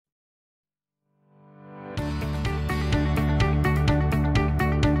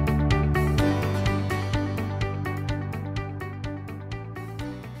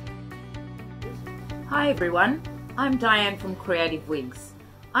Hi everyone, I'm Diane from Creative Wigs.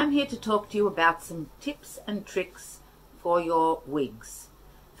 I'm here to talk to you about some tips and tricks for your wigs.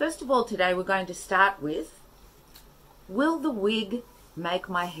 First of all, today we're going to start with, will the wig make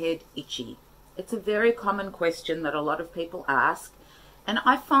my head itchy? It's a very common question that a lot of people ask, and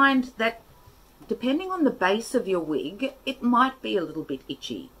I find that depending on the base of your wig, it might be a little bit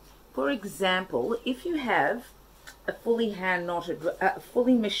itchy. For example, if you have a fully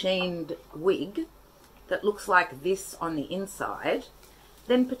fully machined wig that looks like this on the inside,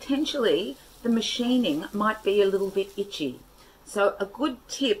 then potentially the machining might be a little bit itchy. So a good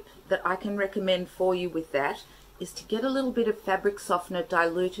tip that I can recommend for you with that is to get a little bit of fabric softener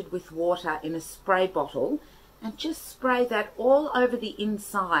diluted with water in a spray bottle and just spray that all over the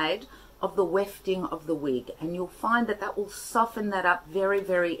inside of the wefting of the wig, and you'll find that that will soften that up very,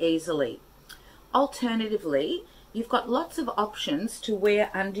 very easily. Alternatively, you've got lots of options to wear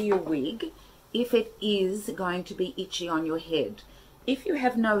under your wig if it is going to be itchy on your head. If you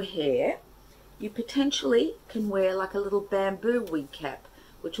have no hair, you potentially can wear like a little bamboo wig cap,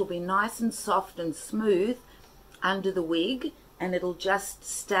 which will be nice and soft and smooth under the wig, and it'll just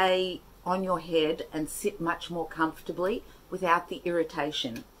stay on your head and sit much more comfortably without the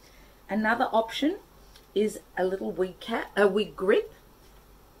irritation. Another option is a little wig grip,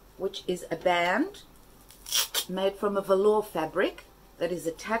 which is a band made from a velour fabric that is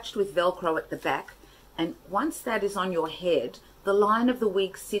attached with Velcro at the back, and once that is on your head, the line of the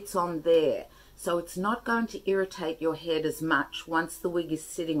wig sits on there, so it's not going to irritate your head as much once the wig is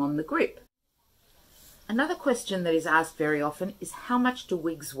sitting on the grip. Another question that is asked very often is, how much do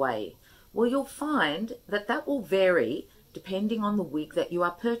wigs weigh? Well, you'll find that that will vary depending on the wig that you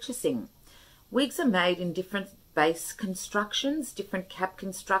are purchasing. Wigs are made in different base constructions, different cap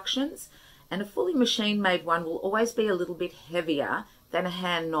constructions, and a fully machine made one will always be a little bit heavier than a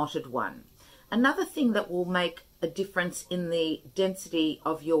hand knotted one. Another thing that will make a difference in the density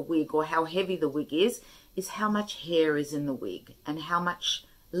of your wig, or how heavy the wig is how much hair is in the wig and how much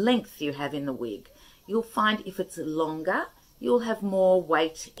length you have in the wig. You'll find if it's longer, you'll have more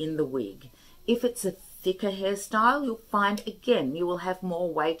weight in the wig. If it's a thicker hairstyle, you'll find again you will have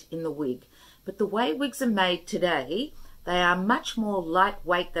more weight in the wig. But the way wigs are made today, they are much more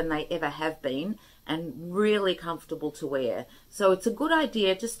lightweight than they ever have been and really comfortable to wear. So it's a good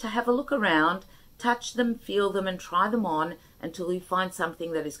idea just to have a look around, touch them, feel them, and try them on until you find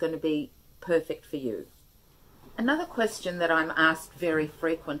something that is going to be perfect for you. Another question that I'm asked very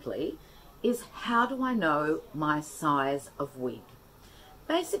frequently is, how do I know my size of wig?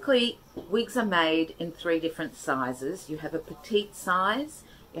 Basically, wigs are made in 3 different sizes. You have a petite size,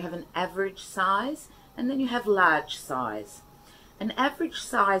 you have an average size, and then you have large size. An average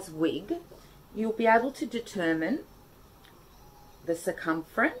size wig, you'll be able to determine the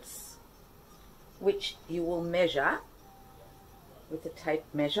circumference, which you will measure with a tape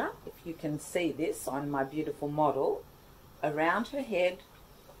measure, if you can see this on my beautiful model, around her head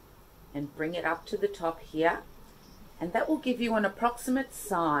and bring it up to the top here, and that will give you an approximate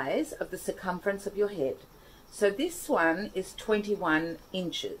size of the circumference of your head. So this one is 21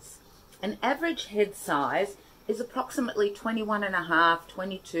 inches. An average head size is approximately 21.5,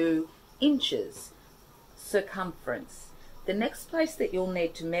 22 inches circumference. The next place that you'll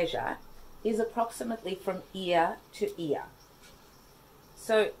need to measure is approximately from ear to ear.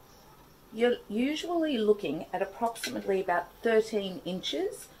 So you're usually looking at approximately about 13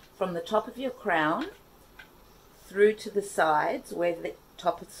 inches from the top of your crown through to the sides where the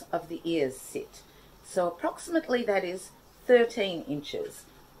tops of the ears sit. So approximately that is 13 inches.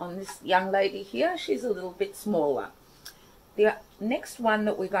 On this young lady here, she's a little bit smaller. The next one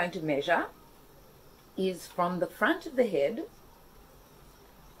that we're going to measure is from the front of the head,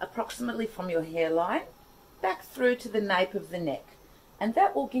 approximately from your hairline, back through to the nape of the neck. And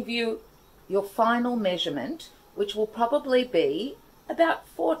that will give you your final measurement, which will probably be about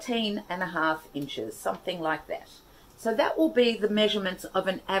 14.5 inches, something like that. So that will be the measurements of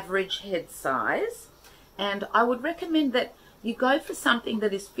an average head size. And I would recommend that you go for something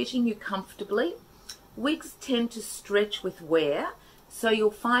that is fitting you comfortably. Wigs tend to stretch with wear, so you'll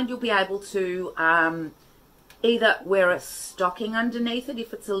find you'll be able to either wear a stocking underneath it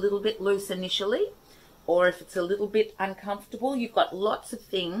if it's a little bit loose initially, or if it's a little bit uncomfortable. You've got lots of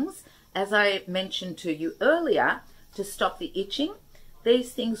things, as I mentioned to you earlier, to stop the itching.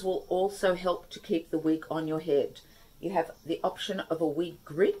 These things will also help to keep the wig on your head. You have the option of a wig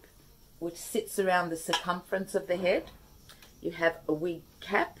grip, which sits around the circumference of the head. You have a wig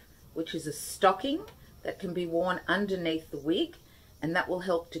cap, which is a stocking that can be worn underneath the wig, and that will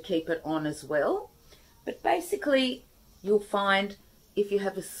help to keep it on as well. But basically, you'll find if you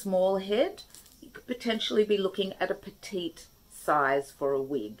have a small head, could potentially be looking at a petite size for a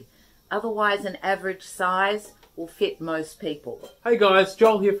wig. Otherwise, an average size will fit most people. Hey guys,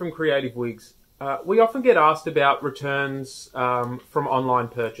 Joel here from Creative Wigs. We often get asked about returns from online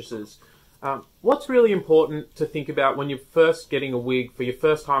purchases. What's really important to think about when you're first getting a wig for your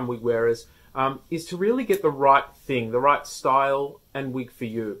first time wig wearers is to really get the right thing, the right style and wig for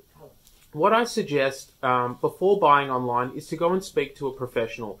you. What I suggest before buying online is to go and speak to a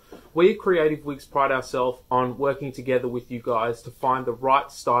professional. We at Creative Wigs pride ourselves on working together with you guys to find the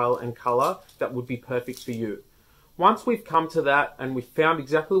right style and colour that would be perfect for you. Once we've come to that and we've found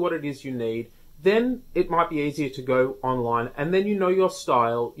exactly what it is you need, then it might be easier to go online, and then you know your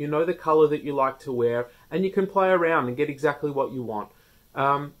style, you know the colour that you like to wear, and you can play around and get exactly what you want.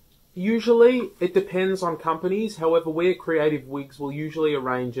 Usually it depends on companies. However, we at Creative Wigs will usually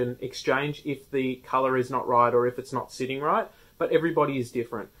arrange an exchange if the colour is not right or if it's not sitting right, but everybody is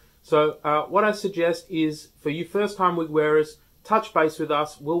different. So what I suggest is for you first time wig wearers, touch base with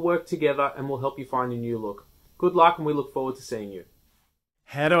us, we'll work together and we'll help you find a new look. Good luck and we look forward to seeing you.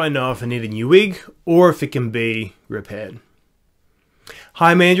 How do I know if I need a new wig or if it can be repaired?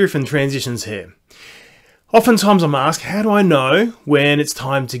 Hi, I'm Andrew from Transitions Hair. Oftentimes I'm asked, how do I know when it's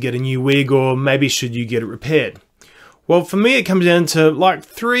time to get a new wig or maybe should you get it repaired? Well, for me it comes down to like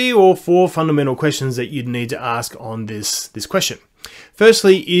 3 or 4 fundamental questions that you'd need to ask on this question.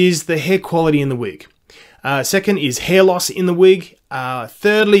 Firstly is the hair quality in the wig. Second is hair loss in the wig.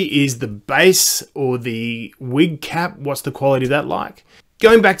 Thirdly is the base or the wig cap. What's the quality of that like?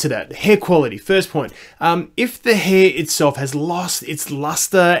 Going back to that, hair quality, first point. If the hair itself has lost its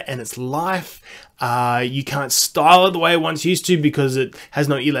luster and its life, you can't style it the way it once used to because it has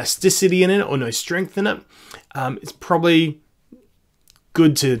no elasticity in it or no strength in it, it's probably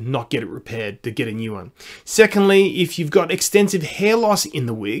good to not get it repaired, to get a new one. Secondly, if you've got extensive hair loss in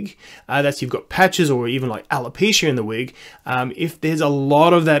the wig, that's you've got patches or even like alopecia in the wig, if there's a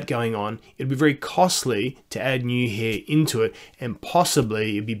lot of that going on, it'd be very costly to add new hair into it, and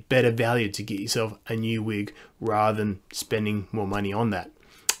possibly it'd be better value to get yourself a new wig rather than spending more money on that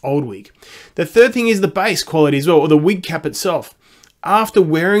old wig. The third thing is the base quality as well, or the wig cap itself. After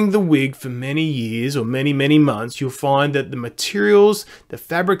wearing the wig for many years or many months, you'll find that the materials, the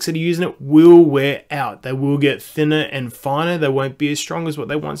fabrics that are using it will wear out. They will get thinner and finer. They won't be as strong as what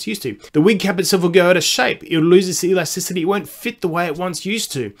they once used to. The wig cap itself will go out of shape. It'll lose its elasticity. It won't fit the way it once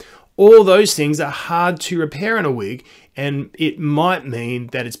used to. All those things are hard to repair in a wig, and it might mean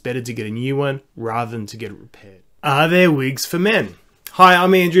that it's better to get a new one rather than to get it repaired. Are there wigs for men? Hi,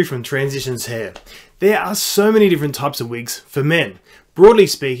 I'm Andrew from Transitions Hair. There are so many different types of wigs for men. Broadly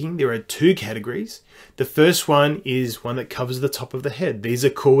speaking, there are 2 categories. The first one is one that covers the top of the head. These are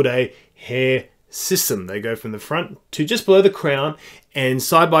called a hair system. They go from the front to just below the crown and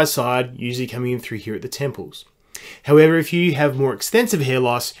side by side, usually coming in through here at the temples. However, if you have more extensive hair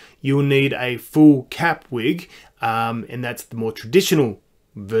loss, you'll need a full cap wig, and that's the more traditional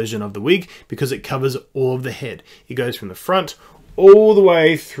version of the wig because it covers all of the head. It goes from the front all the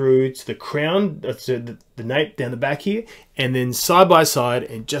way through to the crown, that's the nape down the back here, and then side by side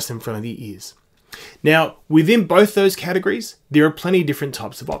and just in front of the ears. Now, within both those categories, there are plenty of different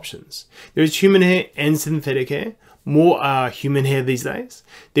types of options. There is human hair and synthetic hair. More are human hair these days.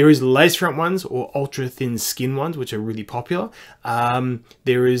 There is lace front ones or ultra thin skin ones, which are really popular.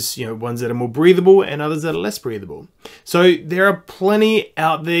 There is ones that are more breathable and others that are less breathable. So there are plenty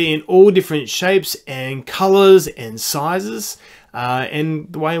out there in all different shapes and colors and sizes,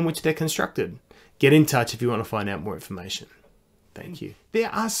 and the way in which they're constructed. Get in touch if you want to find out more information. Thank you.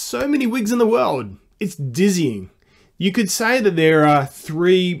 There are so many wigs in the world. It's dizzying. You could say that there are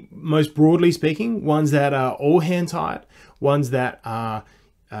 3, most broadly speaking, ones that are all hand-tied, ones that are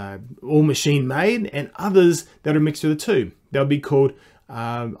all machine-made, and others that are a mixture of the 2. They'll be called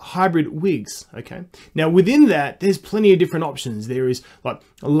hybrid wigs. Okay. Now within that, there's plenty of different options. There is like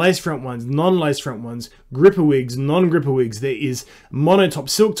lace front ones, non-lace front ones, gripper wigs, non-gripper wigs. There is monotop,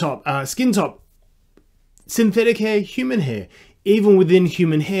 silk top, skin top, synthetic hair, human hair. Even within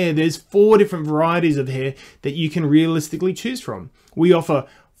human hair, there's 4 different varieties of hair that you can realistically choose from. We offer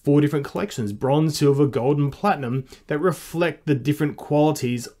 4 different collections, bronze, silver, gold, and platinum, that reflect the different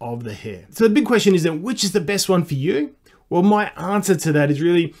qualities of the hair. So the big question is then, which is the best one for you? Well, my answer to that is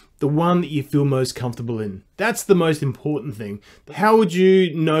really the one that you feel most comfortable in. That's the most important thing. How would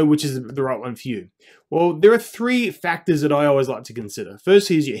you know which is the right one for you? Well, there are 3 factors that I always like to consider.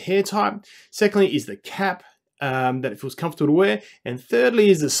 Firstly is your hair type. Secondly is the cap that it feels comfortable to wear. And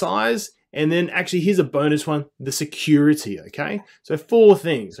thirdly is the size. And then actually here's a bonus one, the security, okay? So 4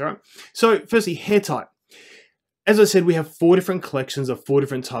 things, all right? So firstly, hair type. As I said, we have 4 different collections of 4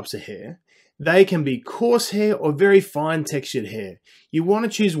 different types of hair. They can be coarse hair or very fine textured hair. You want to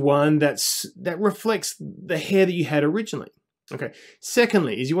choose one that reflects the hair that you had originally. Okay.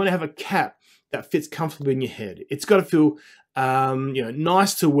 Secondly, is you want to have a cap that fits comfortably in your head. It's got to feel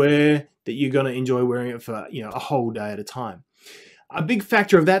nice to wear, that you're going to enjoy wearing it for a whole day at a time. A big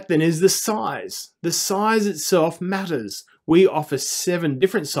factor of that then is the size. The size itself matters. We offer 7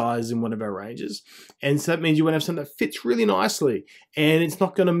 different sizes in one of our ranges, and so that means you want to have something that fits really nicely and it's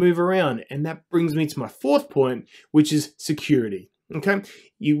not going to move around. And that brings me to my 4th point, which is security. Okay,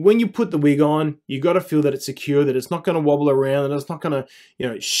 when you put the wig on, you got to feel that it's secure, that it's not going to wobble around, that it's not going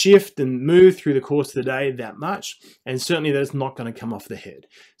to shift and move through the course of the day that much, and certainly that it's not going to come off the head.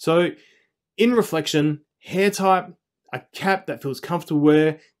 So in reflection, hair type, a cap that feels comfortable to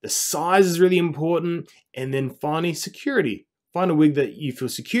wear, the size is really important, and then finally security. Find a wig that you feel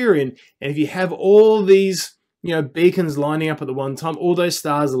secure in, and if you have all these beacons lining up at the one time, all those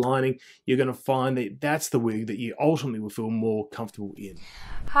stars aligning, you're going to find that that's the wig that you ultimately will feel more comfortable in.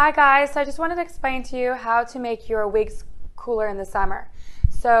 Hi guys, so I just wanted to explain to you how to make your wigs cooler in the summer.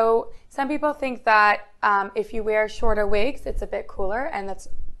 So some people think that if you wear shorter wigs, it's a bit cooler, and that's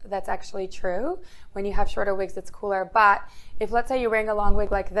actually true. When you have shorter wigs, it's cooler. But if, let's say, you're wearing a long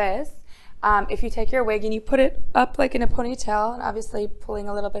wig like this, if you take your wig and you put it up like in a ponytail, and obviously pulling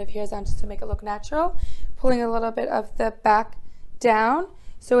a little bit of hairs down just to make it look natural, pulling a little bit of the back down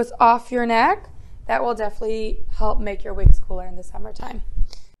so it's off your neck, that will definitely help make your wigs cooler in the summertime.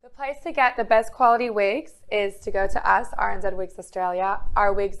 The place to get the best quality wigs is to go to us, RNZ Wigs Australia.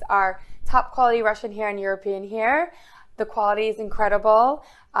 Our wigs are top quality Russian hair and European hair. The quality is incredible,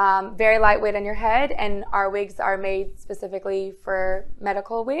 very lightweight on your head, and our wigs are made specifically for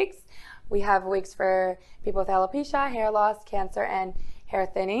medical wigs. We have wigs for people with alopecia, hair loss, cancer, and hair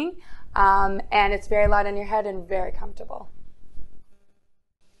thinning, and it's very light on your head and very comfortable.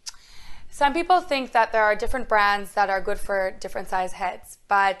 Some people think that there are different brands that are good for different size heads,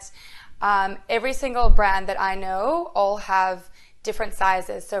 but every single brand that I know all have different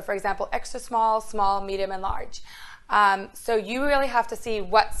sizes. So for example, extra small, small, medium, and large. So you really have to see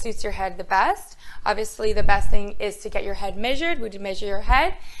what suits your head the best. Obviously, the best thing is to get your head measured. Would you measure your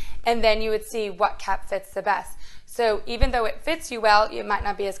head? And then you would see what cap fits the best. So even though it fits you well, it might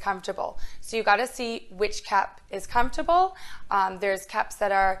not be as comfortable. So you got to see which cap is comfortable. There's caps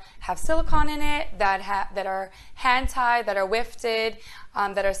that have silicone in it, that are hand tied, that are wefted,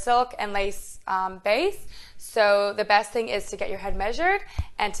 that are silk and lace base. So the best thing is to get your head measured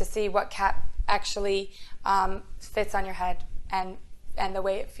and to see what cap actually fits on your head and the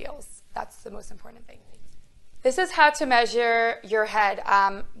way it feels. That's the most important thing. This is how to measure your head.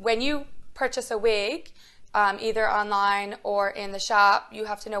 When you purchase a wig, either online or in the shop, you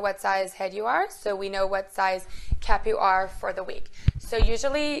have to know what size head you are, so we know what size cap you are for the wig. So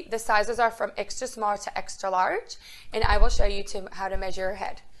usually the sizes are from extra small to extra large, and I will show you how to measure your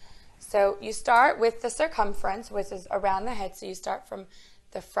head. So you start with the circumference, which is around the head. So you start from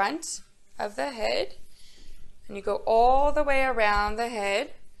the front of the head, and you go all the way around the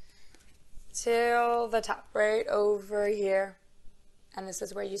head till the top, right over here, and this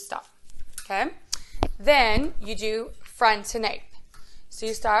is where you stop. Okay, then you do front to nape. So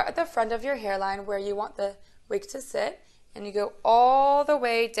you start at the front of your hairline where you want the wig to sit, and you go all the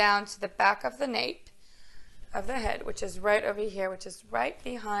way down to the back of the nape of the head, which is right over here, which is right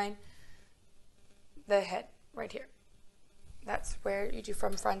behind the head, right here. That's where you do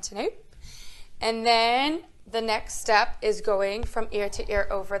from front to nape. And then the next step is going from ear to ear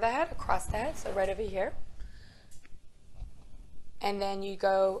over the head, across the head, so right over here. And then you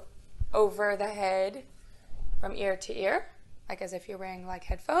go over the head from ear to ear, like as if you're wearing like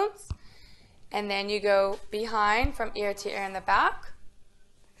headphones. And then you go behind from ear to ear in the back,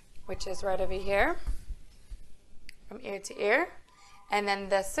 which is right over here, from ear to ear. And then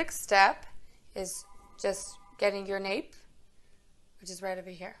the 6th step is just getting your nape, which is right over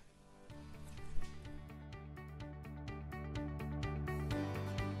here.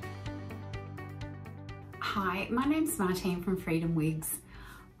 Hi, my name's Martine from Freedom Wigs.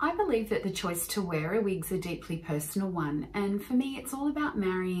 I believe that the choice to wear a wig's a deeply personal one, and for me it's all about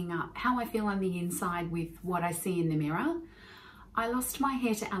marrying up how I feel on the inside with what I see in the mirror. I lost my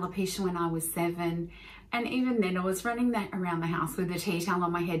hair to alopecia when I was 7, and even then I was running that around the house with a tea towel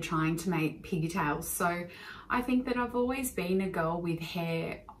on my head trying to make pigtails. So I think that I've always been a girl with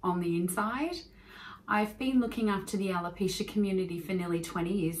hair on the inside. I've been looking after the alopecia community for nearly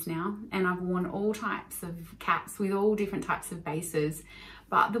 20 years now, and I've worn all types of caps with all different types of bases.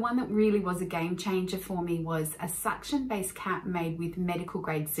 But the one that really was a game changer for me was a suction-based cap made with medical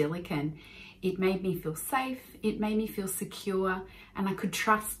grade silicone. It made me feel safe, it made me feel secure, and I could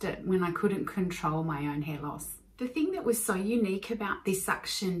trust it when I couldn't control my own hair loss. The thing that was so unique about this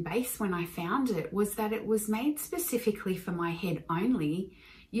suction base when I found it was that it was made specifically for my head only.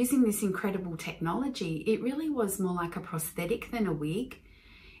 Using this incredible technology, it really was more like a prosthetic than a wig.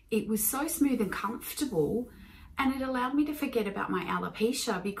 It was so smooth and comfortable, and it allowed me to forget about my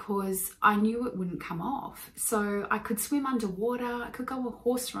alopecia because I knew it wouldn't come off. So I could swim underwater, I could go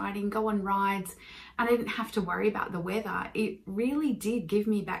horse riding, go on rides, and I didn't have to worry about the weather. It really did give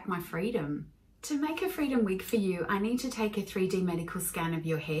me back my freedom. To make a Freedom wig for you, I need to take a 3D medical scan of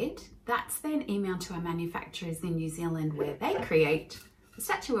your head. That's then emailed to our manufacturers in New Zealand where they create a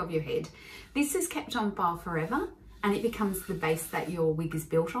statue of your head. This is kept on file forever and it becomes the base that your wig is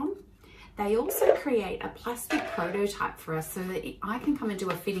built on. They also create a plastic prototype for us so that I can come and do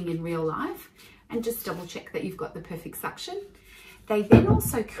a fitting in real life and just double check that you've got the perfect suction. They then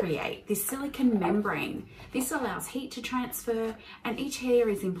also create this silicone membrane. This allows heat to transfer and each hair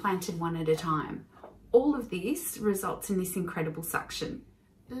is implanted one at a time. All of this results in this incredible suction.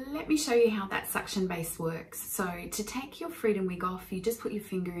 Let me show you how that suction base works. So to take your Freedom wig off, you just put your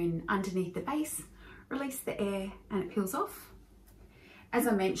finger in underneath the base, release the air and it peels off. As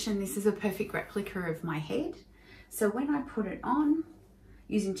I mentioned, this is a perfect replica of my head. So when I put it on,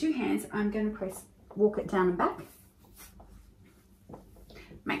 using two hands, I'm going to walk it down and back.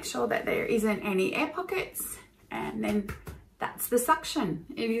 Make sure that there isn't any air pockets, and then that's the suction.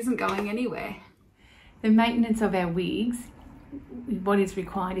 It isn't going anywhere. The maintenance of our wigs, what is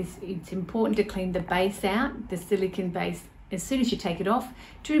required is it's important to clean the base out, the silicone base, as soon as you take it off,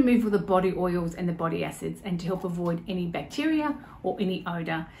 to remove all the body oils and the body acids and to help avoid any bacteria or any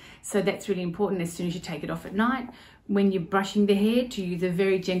odour. So that's really important as soon as you take it off at night. When you're brushing the hair, to use a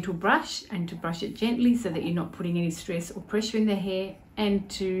very gentle brush and to brush it gently so that you're not putting any stress or pressure in the hair, and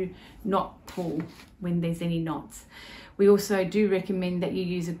to not pull when there's any knots. We also do recommend that you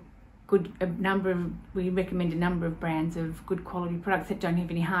use we recommend a number of brands of good quality products that don't have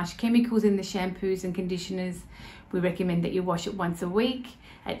any harsh chemicals in the shampoos and conditioners. We recommend that you wash it once a week,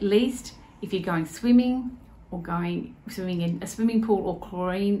 at least. If you're going swimming or going swimming in a swimming pool or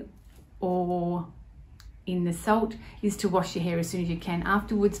chlorine or in the salt, is to wash your hair as soon as you can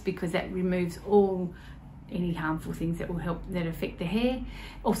afterwards, because that removes any harmful things that affect the hair.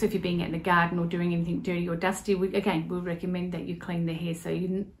 Also, if you're being out in the garden or doing anything dirty or dusty, we'll recommend that you clean the hair so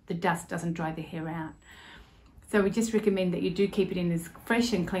the dust doesn't dry the hair out. So we just recommend that you do keep it in as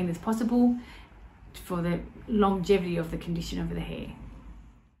fresh and clean as possible for the longevity of the condition of the hair.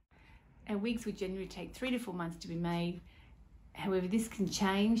 Our wigs would generally take 3 to 4 months to be made. However, this can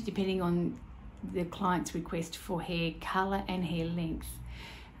change depending on the client's request for hair colour and hair length.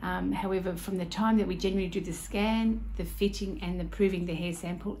 However, from the time that we generally do the scan, the fitting and the proving the hair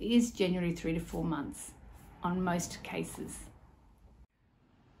sample is generally 3 to 4 months on most cases.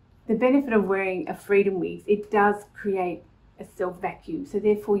 The benefit of wearing a Freedom wig, it does create a self vacuum. So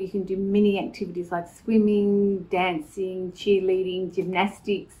therefore you can do many activities like swimming, dancing, cheerleading,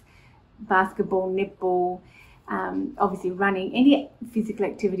 gymnastics, basketball, netball, obviously running, any physical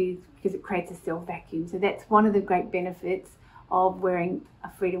activities, because it creates a self vacuum. So that's one of the great benefits of wearing a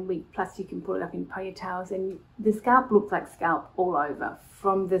Freedom wig. Plus you can put it up in ponytails and the scalp looks like scalp all over,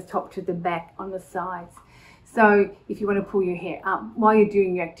 from the top to the back, on the sides. So if you want to pull your hair up while you're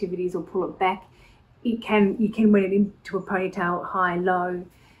doing your activities or pull it back, you can wear it into a ponytail, high, low,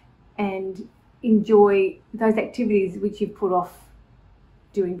 and enjoy those activities which you've put off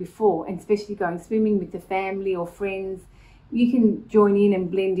doing before, and especially going swimming with the family or friends. You can join in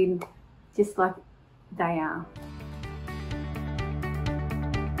and blend in just like they are.